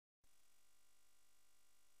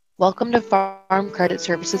Welcome to Farm Credit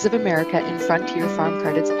Services of America and Frontier Farm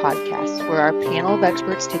Credits podcast, where our panel of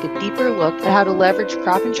experts take a deeper look at how to leverage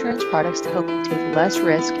crop insurance products to help you take less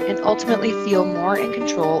risk and ultimately feel more in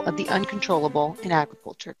control of the uncontrollable in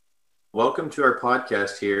agriculture. Welcome to our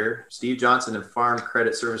podcast here. Steve Johnson and Farm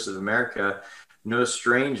Credit Services of America, no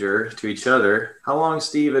stranger to each other. How long,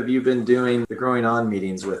 Steve, have you been doing the Growing On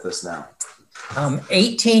meetings with us now?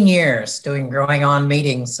 18 years doing Growing On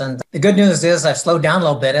meetings. And the good news is I've slowed down a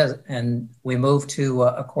little bit and we moved to,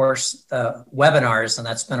 of course, the webinars, and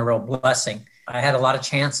that's been a real blessing. I had a lot of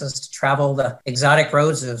chances to travel the exotic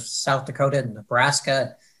roads of South Dakota and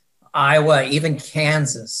Nebraska, Iowa, even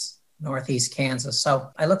Kansas, Northeast Kansas. So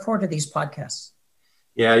I look forward to these podcasts.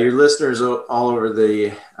 Yeah, your listeners all over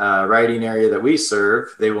the writing area that we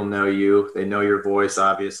serve, they will know you. They know your voice,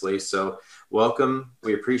 obviously. So welcome.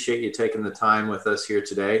 We appreciate you taking the time with us here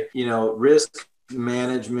today. You know, risk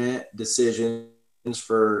management decisions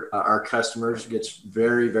for our customers gets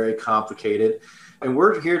very, very complicated. And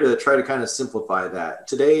we're here to try to kind of simplify that.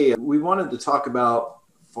 Today, we wanted to talk about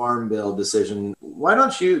farm bill decision. Why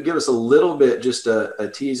don't you give us a little bit, just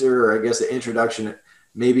a teaser, or I guess an introduction,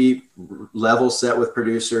 maybe level set with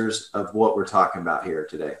producers of what we're talking about here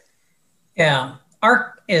today? Yeah,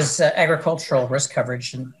 ARC is agricultural risk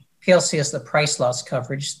coverage, and PLC is the price loss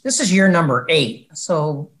coverage. This is year number 8.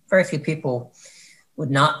 So very few people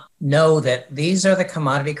would not know that these are the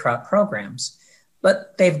commodity crop programs,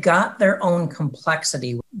 but they've got their own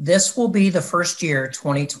complexity. This will be the first year,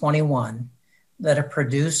 2021, that a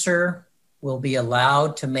producer will be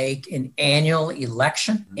allowed to make an annual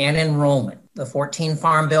election and enrollment. The 14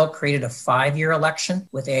 Farm Bill created a 5-year election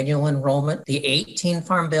with annual enrollment. The 18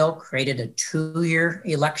 Farm Bill created a 2-year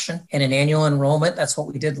election and an annual enrollment. That's what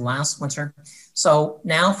we did last winter. So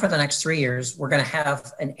now for the next 3 years, we're going to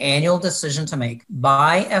have an annual decision to make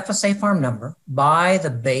by FSA farm number, by the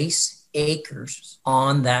base acres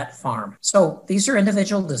on that farm. So these are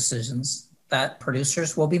individual decisions that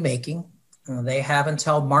producers will be making. They have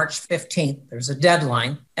until March 15th. There's a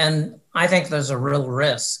deadline. And I think there's a real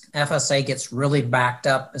risk. FSA gets really backed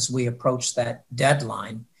up as we approach that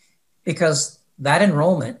deadline because that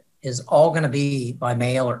enrollment is all going to be by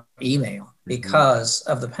mail or email because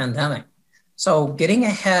of the pandemic. So getting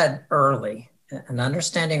ahead early and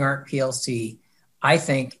understanding our PLC, I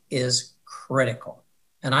think, is critical.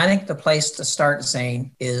 And I think the place to start,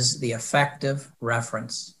 Zane, is the effective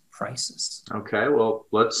reference prices. Okay, well,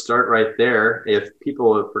 let's start right there. If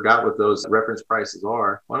people have forgot what those reference prices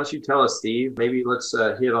are, why don't you tell us, Steve? Maybe let's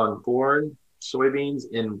hit on corn, soybeans,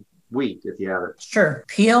 and wheat, if you have it. Sure.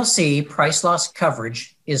 PLC, price loss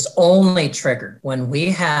coverage, is only triggered when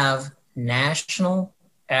we have national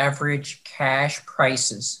average cash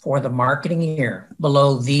prices for the marketing year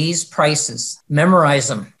below these prices. Memorize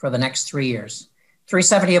them for the next 3 years.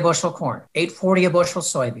 $3.70 a bushel corn, $8.40 a bushel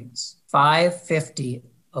soybeans, $5.50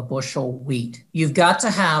 a bushel wheat. You've got to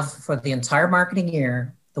have, for the entire marketing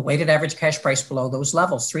year, the weighted average cash price below those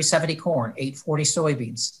levels: $3.70 corn, $8.40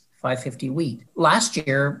 soybeans, $5.50 wheat. Last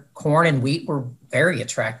year, corn and wheat were very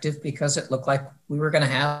attractive because it looked like we were going to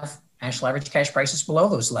have national average cash prices below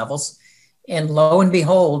those levels. And lo and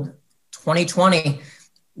behold, 2020,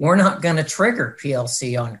 we're not going to trigger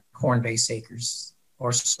PLC on corn base acres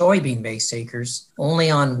or soybean base acres, only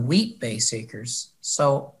on wheat base acres.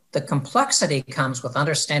 So the complexity comes with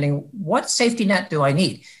understanding, what safety net do I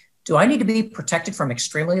need? Do I need to be protected from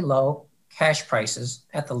extremely low cash prices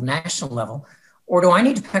at the national level, or do I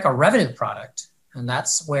need to pick a revenue product? And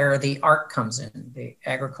that's where the ARC comes in, the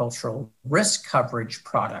agricultural risk coverage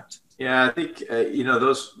product. Yeah, I think,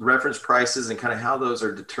 those reference prices and kind of how those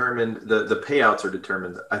are determined, the payouts are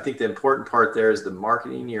determined. I think the important part there is the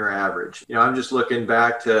marketing year average. I'm just looking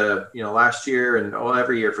back to, last year and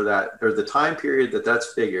every year for that, or the time period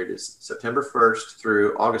that's figured is September 1st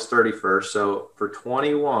through August 31st. So for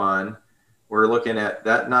 21, we're looking at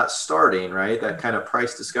that not starting, right? That kind of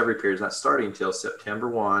price discovery period is not starting until September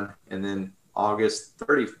 1 and then August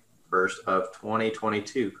 31st of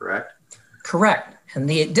 2022, correct? Correct. And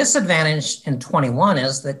the disadvantage in 21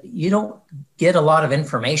 is that you don't get a lot of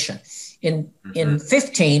information. In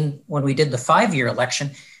 15, when we did the 5-year election,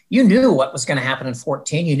 you knew what was going to happen in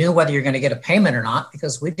 14. You knew whether you're going to get a payment or not,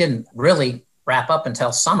 because we didn't really wrap up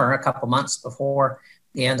until summer, a couple months before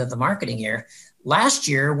the end of the marketing year. Last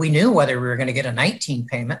year, we knew whether we were going to get a 19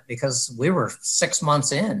 payment because we were 6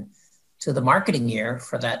 months in to the marketing year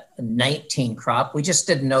for that 19 crop. We just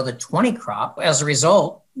didn't know the 20 crop. As a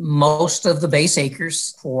result, most of the base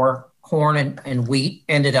acres for corn and wheat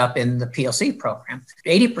ended up in the PLC program.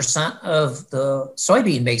 80% of the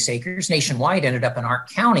soybean base acres nationwide ended up in Arc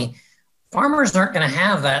County. Farmers aren't going to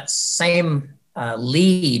have that same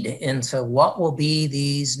lead into what will be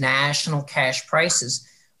these national cash prices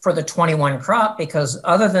for the 21 crop, because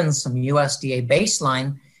other than some USDA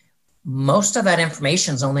baseline, most of that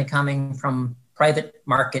information is only coming from private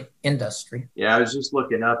market industry. Yeah, I was just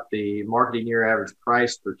looking up the marketing year average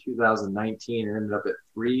price for 2019 and ended up at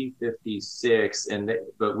 356,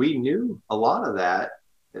 but we knew a lot of that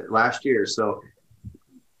last year. So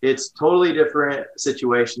it's totally different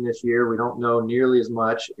situation this year. We don't know nearly as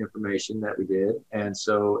much information that we did. And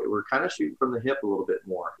so we're kind of shooting from the hip a little bit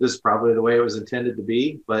more. This is probably the way it was intended to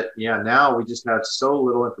be. But yeah, now we just have so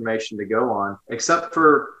little information to go on, except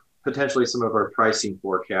for potentially some of our pricing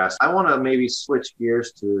forecasts. I want to maybe switch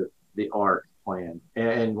gears to the ARC plan.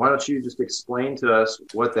 And why don't you just explain to us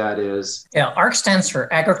what that is? Yeah, ARC stands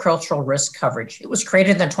for Agricultural Risk Coverage. It was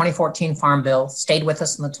created in the 2014 Farm Bill, stayed with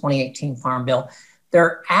us in the 2018 Farm Bill. There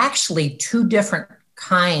are actually two different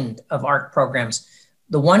kind of ARC programs.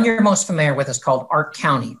 The one you're most familiar with is called ARC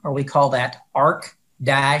County, or we call that ARC-CO.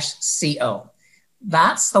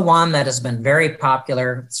 That's the one that has been very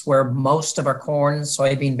popular. It's where most of our corn,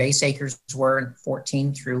 soybean base acres were in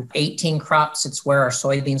 14 through 18 crops. It's where our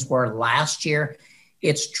soybeans were last year.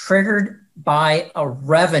 It's triggered by a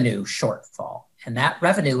revenue shortfall, and that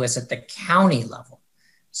revenue is at the county level.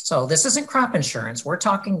 So this isn't crop insurance. We're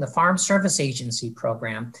talking the Farm Service Agency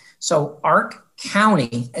program. So ARC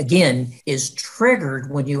County, again, is triggered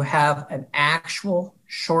when you have an actual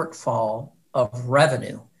shortfall of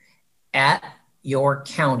revenue at your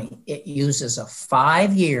county. It uses a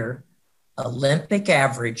 5-year Olympic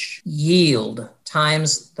average yield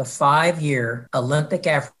times the 5-year Olympic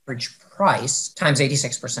average price times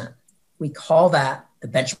 86%. We call that the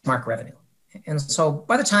benchmark revenue. And so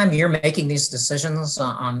by the time you're making these decisions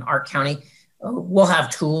on ARC County, we'll have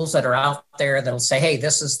tools that are out there that'll say, hey,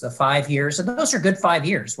 this is the 5 years. And those are good 5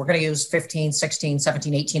 years. We're going to use 15, 16,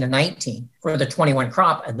 17, 18, and 19 for the 21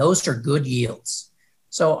 crop. And those are good yields.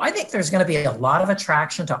 So I think there's going to be a lot of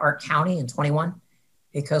attraction to ARC County in 21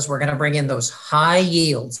 because we're going to bring in those high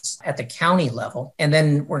yields at the county level. And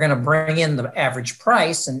then we're going to bring in the average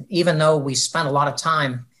price. And even though we spent a lot of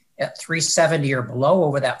time at 370 or below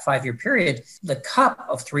over that 5-year period, the cup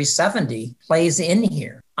of 370 plays in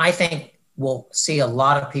here. I think we'll see a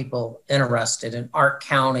lot of people interested in ARC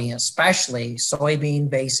County, especially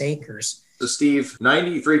soybean base acres. So Steve,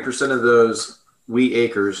 93% of those wheat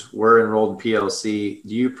acres were enrolled in PLC.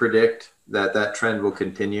 Do you predict that trend will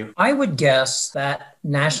continue? I would guess that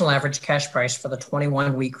national average cash price for the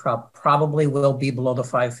 21 wheat crop probably will be below the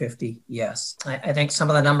 550. Yes. I think some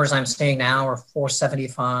of the numbers I'm seeing now are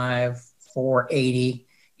 475, 480.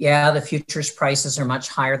 Yeah, the futures prices are much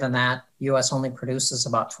higher than that. U.S. only produces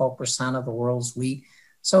about 12% of the world's wheat.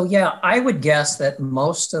 So yeah, I would guess that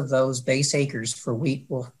most of those base acres for wheat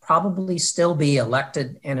will probably still be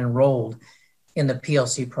elected and enrolled in the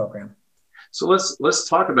PLC program. So let's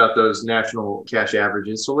talk about those national cash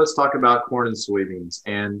averages. So let's talk about corn and soybeans.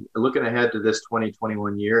 And looking ahead to this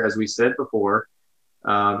 2021 year, as we said before,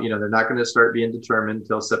 they're not going to start being determined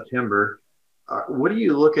until September. What are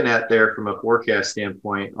you looking at there from a forecast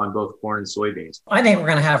standpoint on both corn and soybeans? I think we're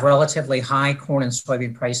going to have relatively high corn and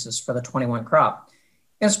soybean prices for the 21 crop.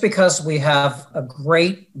 It's because we have a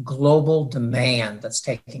great global demand that's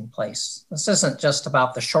taking place. This isn't just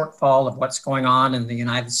about the shortfall of what's going on in the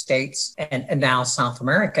United States and now South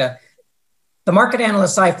America. The market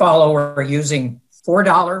analysts I follow are using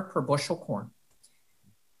 $4 per bushel corn,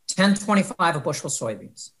 $10.25 a bushel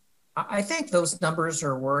soybeans. I think those numbers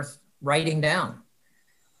are worth writing down.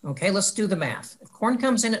 Okay, let's do the math. If corn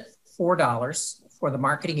comes in at $4 for the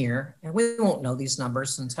marketing year, and we won't know these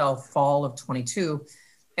numbers until fall of 22,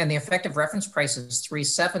 and the effective reference price is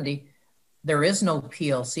 370, there is no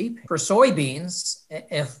PLC. For soybeans,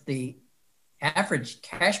 if the average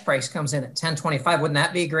cash price comes in at 10.25, wouldn't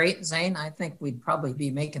that be great, Zane? I think we'd probably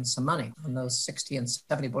be making some money on those 60 and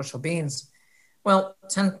 70 bushel beans. Well,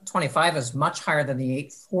 10.25 is much higher than the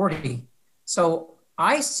 840. So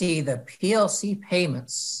I see the PLC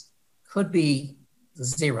payments could be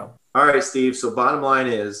zero. All right, Steve. So bottom line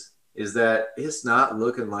is that it's not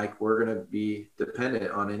looking like we're going to be dependent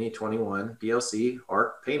on any 21 PLC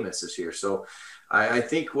ARC payments this year. So I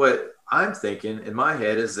think what I'm thinking in my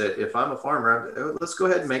head is that if I'm a farmer, let's go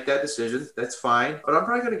ahead and make that decision. That's fine. But I'm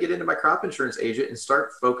probably going to get into my crop insurance agent and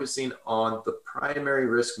start focusing on the primary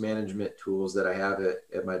risk management tools that I have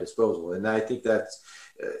at my disposal. And I think that's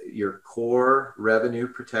your core revenue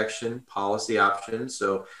protection policy options.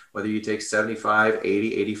 So whether you take 75,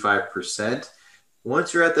 80, 85%,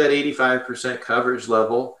 once you're at that 85% coverage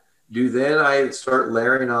level, then I start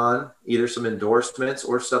layering on either some endorsements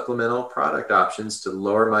or supplemental product options to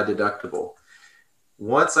lower my deductible.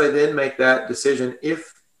 once I then make that decision,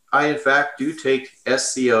 if I in fact do take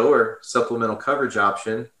SCO or supplemental coverage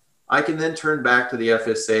option, I can then turn back to the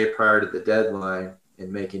FSA prior to the deadline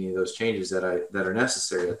and make any of those changes that are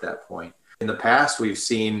necessary at that point. In the past, we've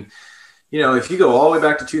seen, if you go all the way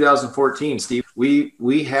back to 2014, Steve,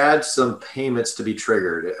 we had some payments to be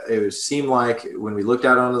triggered. It seemed like when we looked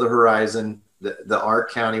out onto the horizon, the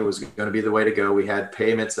ARC County was going to be the way to go. We had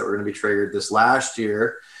payments that were going to be triggered. This last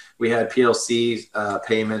year, we had PLC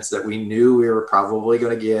payments that we knew we were probably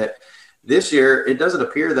going to get. This year, it doesn't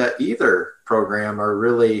appear that either program are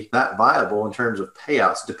really that viable in terms of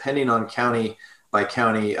payouts, depending on county by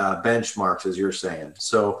county benchmarks, as you're saying.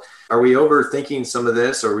 So are we overthinking some of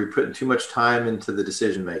this, or are we putting too much time into the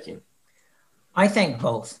decision making? I think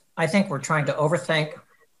both. I think we're trying to overthink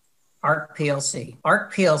ARC PLC.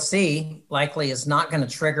 ARC PLC likely is not going to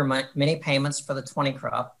trigger many payments for the 20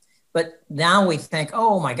 crop. But now we think,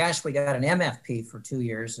 oh my gosh, we got an MFP for 2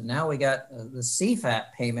 years, and now we got the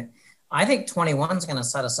CFAP payment. I think 21 is going to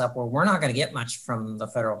set us up where we're not going to get much from the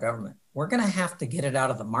federal government. We're going to have to get it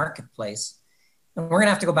out of the marketplace. And we're going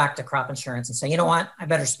to have to go back to crop insurance and say, you know what, I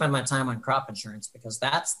better spend my time on crop insurance because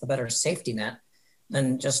that's the better safety net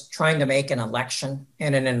than just trying to make an election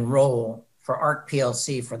and an enroll for ARC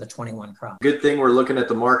PLC for the 21 crop. Good thing we're looking at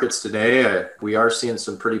the markets today. We are seeing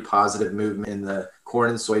some pretty positive movement in the corn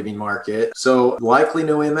and soybean market. So likely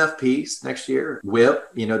no MFPs next year.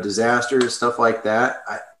 WIP, disasters, stuff like that.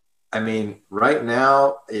 I mean, right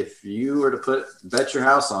now, if you were to bet your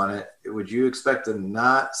house on it, would you expect to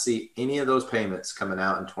not see any of those payments coming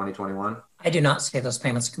out in 2021? I do not see those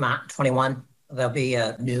payments come out in 21. There'll be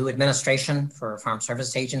a new administration for Farm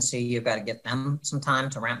Service Agency. You've got to get them some time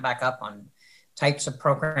to ramp back up on types of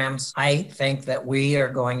programs. I think that we are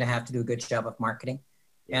going to have to do a good job of marketing.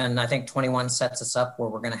 And I think 21 sets us up where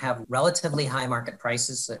we're going to have relatively high market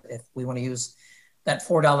prices if we want to use that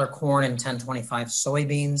 $4 corn and $10.25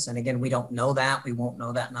 soybeans. And again, we don't know that. We won't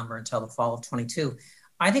know that number until the fall of 22.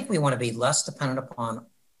 I think we want to be less dependent upon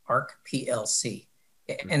ARC PLC.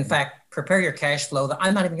 In fact, prepare your cash flow that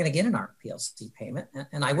I'm not even going to get an ARC PLC payment.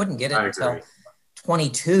 And I wouldn't get it until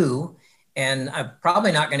 22. And I'm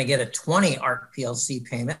probably not going to get a 20 ARC PLC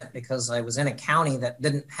payment because I was in a county that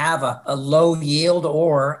didn't have a low yield,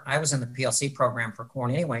 or I was in the PLC program for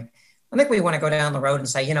corn anyway. I think we want to go down the road and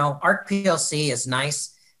say, ARC PLC is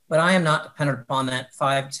nice, but I am not dependent upon that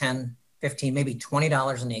 $5, $10, $15, maybe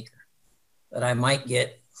 $20 an acre that I might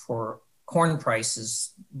get for corn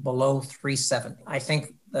prices below $3.70. I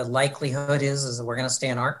think the likelihood is that we're going to stay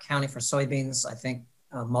in ARC County for soybeans. I think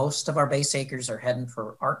most of our base acres are heading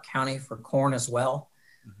for ARC County for corn as well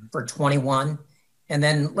for 21. And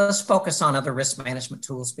then let's focus on other risk management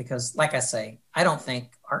tools because, like I say, I don't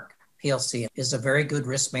think ARC PLC is a very good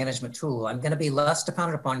risk management tool. I'm going to be less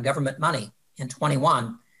dependent upon government money in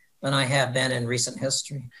 21 than I have been in recent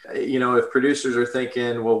history. If producers are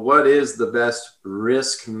thinking, well, what is the best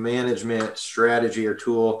risk management strategy or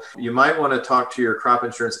tool? You might want to talk to your crop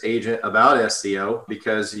insurance agent about SCO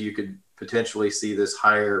because you could potentially see this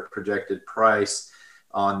higher projected price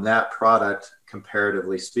on that product,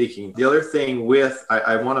 comparatively speaking. The other thing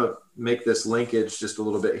I want to make this linkage just a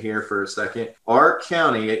little bit here for a second. ARC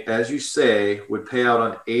County, as you say, would pay out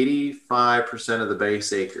on 85% of the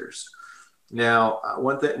base acres. Now,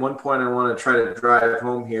 one point I want to try to drive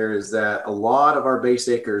home here is that a lot of our base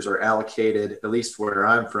acres are allocated, at least where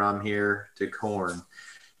I'm from here, to corn.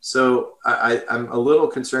 So I'm a little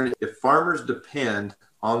concerned if farmers depend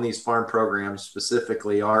on these farm programs,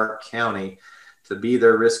 specifically ARC County, to be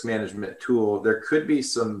their risk management tool, there could be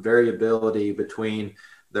some variability between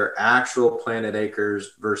their actual planted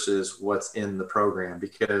acres versus what's in the program.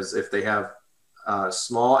 Because if they have a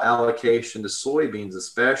small allocation to soybeans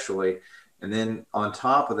especially, and then on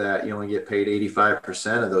top of that, you only get paid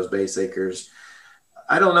 85% of those base acres.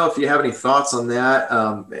 I don't know if you have any thoughts on that.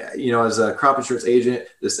 As a crop insurance agent,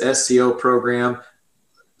 this SCO program,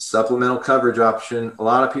 supplemental coverage option, a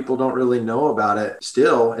lot of people don't really know about it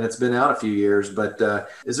still, and it's been out a few years, but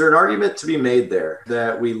is there an argument to be made there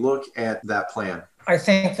that we look at that plan? I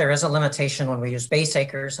think there is a limitation when we use base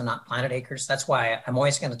acres and not planted acres. That's why I'm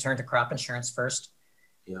always going to turn to crop insurance first.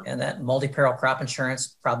 Yeah. And that multi-peril crop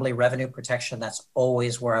insurance, probably revenue protection, that's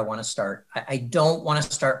always where I want to start. I don't want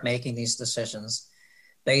to start making these decisions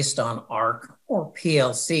based on ARC or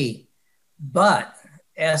PLC, but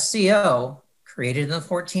SCO, created in the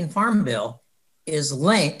 14 Farm Bill, is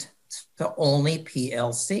linked to only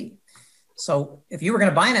PLC. So if you were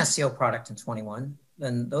going to buy an SCO product in 21,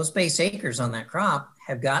 then those base acres on that crop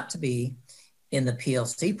have got to be in the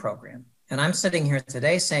PLC program. And I'm sitting here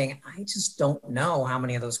today saying, I just don't know how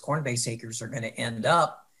many of those corn base acres are going to end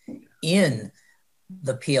up in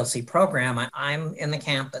the PLC program, I'm in the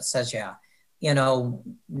camp that says,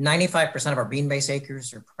 95% of our bean base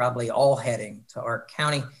acres are probably all heading to Ark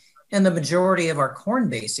County, and the majority of our corn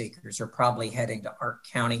base acres are probably heading to Ark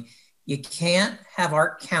County. You can't have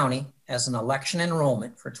Ark County as an election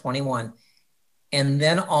enrollment for 21 and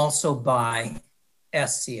then also buy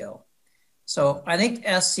SCO. So I think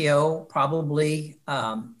SCO probably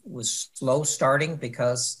was slow starting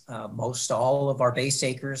because most all of our base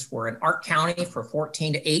acres were in Ark County for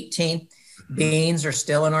 14 to 18. Mm-hmm. Beans are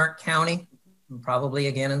still in Ark County, probably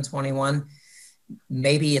again in 21.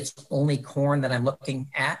 Maybe it's only corn that I'm looking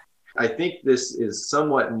at. I think this is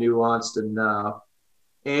somewhat nuanced enough.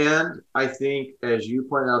 And I think, as you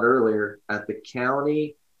pointed out earlier, at the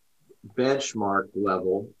county benchmark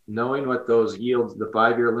level, knowing what those yields, the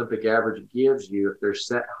 5-year Olympic average gives you, if they're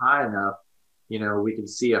set high enough, we can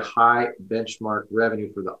see a high benchmark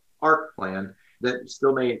revenue for the ARC plan that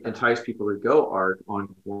still may entice people to go ARC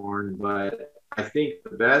on corn. But I think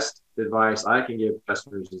the best advice I can give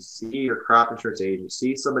customers is see your crop insurance agent,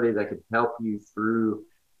 see somebody that can help you through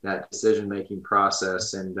that decision-making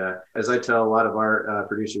process. And as I tell a lot of our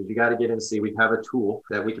producers, you got to get in and see, we have a tool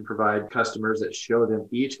that we can provide customers that show them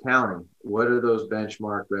each county, what are those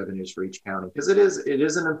benchmark revenues for each county? Because it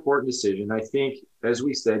is an important decision. I think, as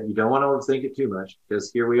we said, you don't want to overthink it too much,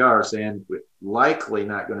 because here we are saying we're likely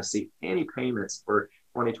not going to see any payments for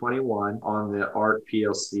 2021 on the ARC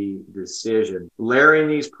PLC decision. Layering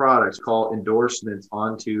these products called endorsements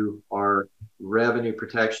onto our revenue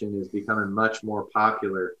protection is becoming much more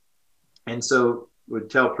popular. And so would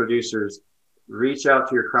tell producers, reach out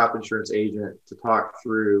to your crop insurance agent to talk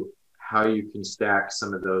through how you can stack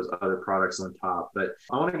some of those other products on top. But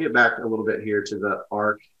I want to get back a little bit here to the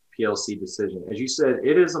ARC PLC decision. As you said,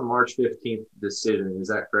 it is a March 15th decision. Is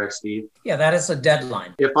that correct, Steve? Yeah, that is a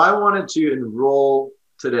deadline. If I wanted to enroll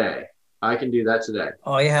today, I can do that today.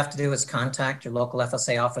 All you have to do is contact your local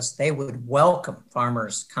FSA office. They would welcome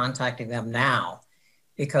farmers contacting them now,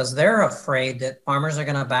 because they're afraid that farmers are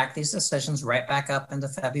going to back these decisions right back up into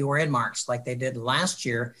February and March like they did last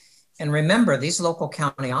year. And remember, these local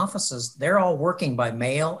county offices, they're all working by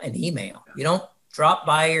mail and email. You don't drop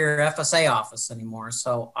by your FSA office anymore.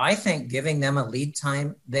 So I think giving them a lead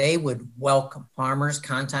time, they would welcome farmers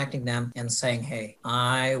contacting them and saying, hey,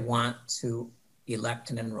 I want to elect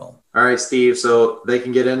and enroll. All right, Steve. So they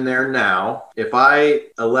can get in there now. If I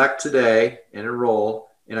elect today and enroll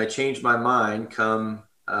and I change my mind come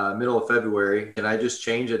middle of February, can I just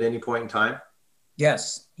change at any point in time?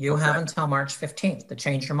 Yes, you have until March 15th to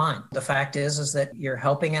change your mind. The fact is that you're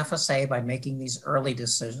helping FSA by making these early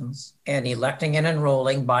decisions and electing and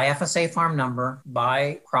enrolling by FSA farm number,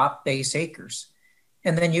 by crop base acres.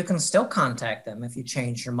 And then you can still contact them if you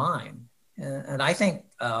change your mind. And I think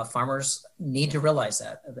farmers need to realize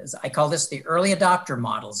that. I call this the early adopter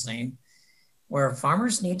model, Zane, where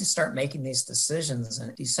farmers need to start making these decisions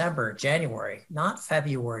in December, January, not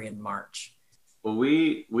February and March. Well,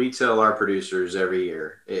 we tell our producers every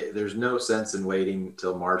year, there's no sense in waiting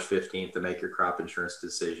till March 15th to make your crop insurance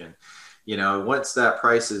decision. Once that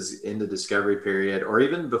price is in the discovery period or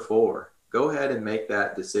even before, go ahead and make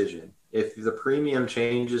that decision. If the premium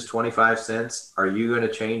changes 25 cents, are you going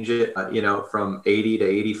to change it, from 80 to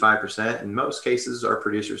 85%? In most cases, our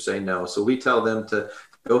producers say no. So we tell them to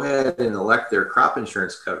go ahead and elect their crop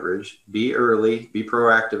insurance coverage, be early, be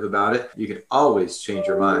proactive about it. You can always change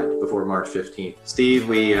your mind before March 15th. Steve,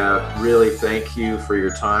 we really thank you for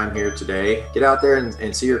your time here today. Get out there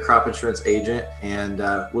and see your crop insurance agent, and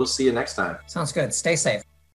we'll see you next time. Sounds good. Stay safe.